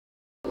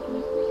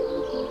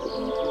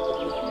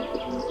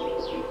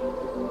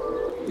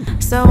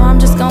So I'm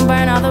just gonna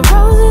burn all the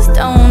roses.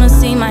 Don't wanna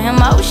see my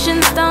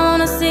emotions, don't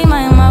wanna see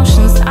my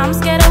emotions. I'm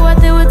scared of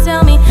what they would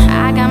tell me.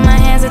 I got my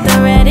hands at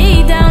the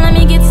ready, down, let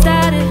me get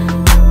started.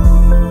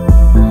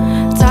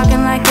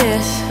 Talking like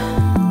this.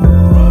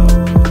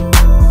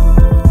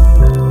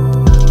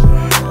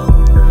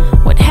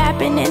 What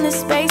happened in the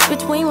space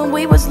between when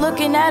we was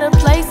looking at a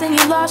place and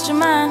you lost your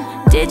mind?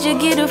 Did you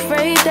get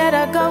afraid that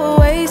I'd go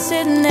away?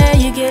 Sitting there,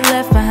 you get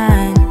left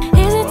behind.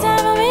 Is it time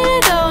for me to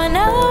go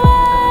another way?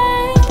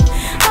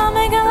 I'll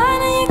make a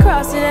line and you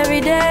cross it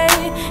every day,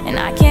 and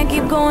I can't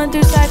keep going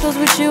through cycles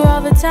with you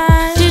all the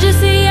time. Did you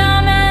see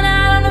your man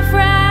out on a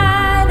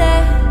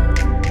Friday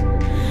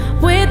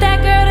with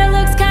that girl that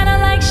looks kinda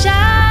like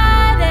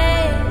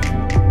Sade?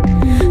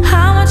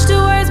 How much do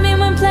words mean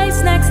when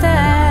placed next to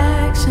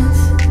actions?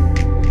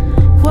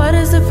 What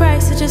is the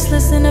price to just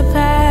listen to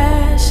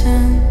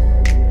passion?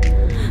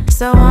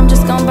 So I'm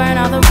just gonna burn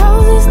all the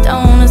roses.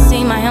 Don't wanna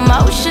see my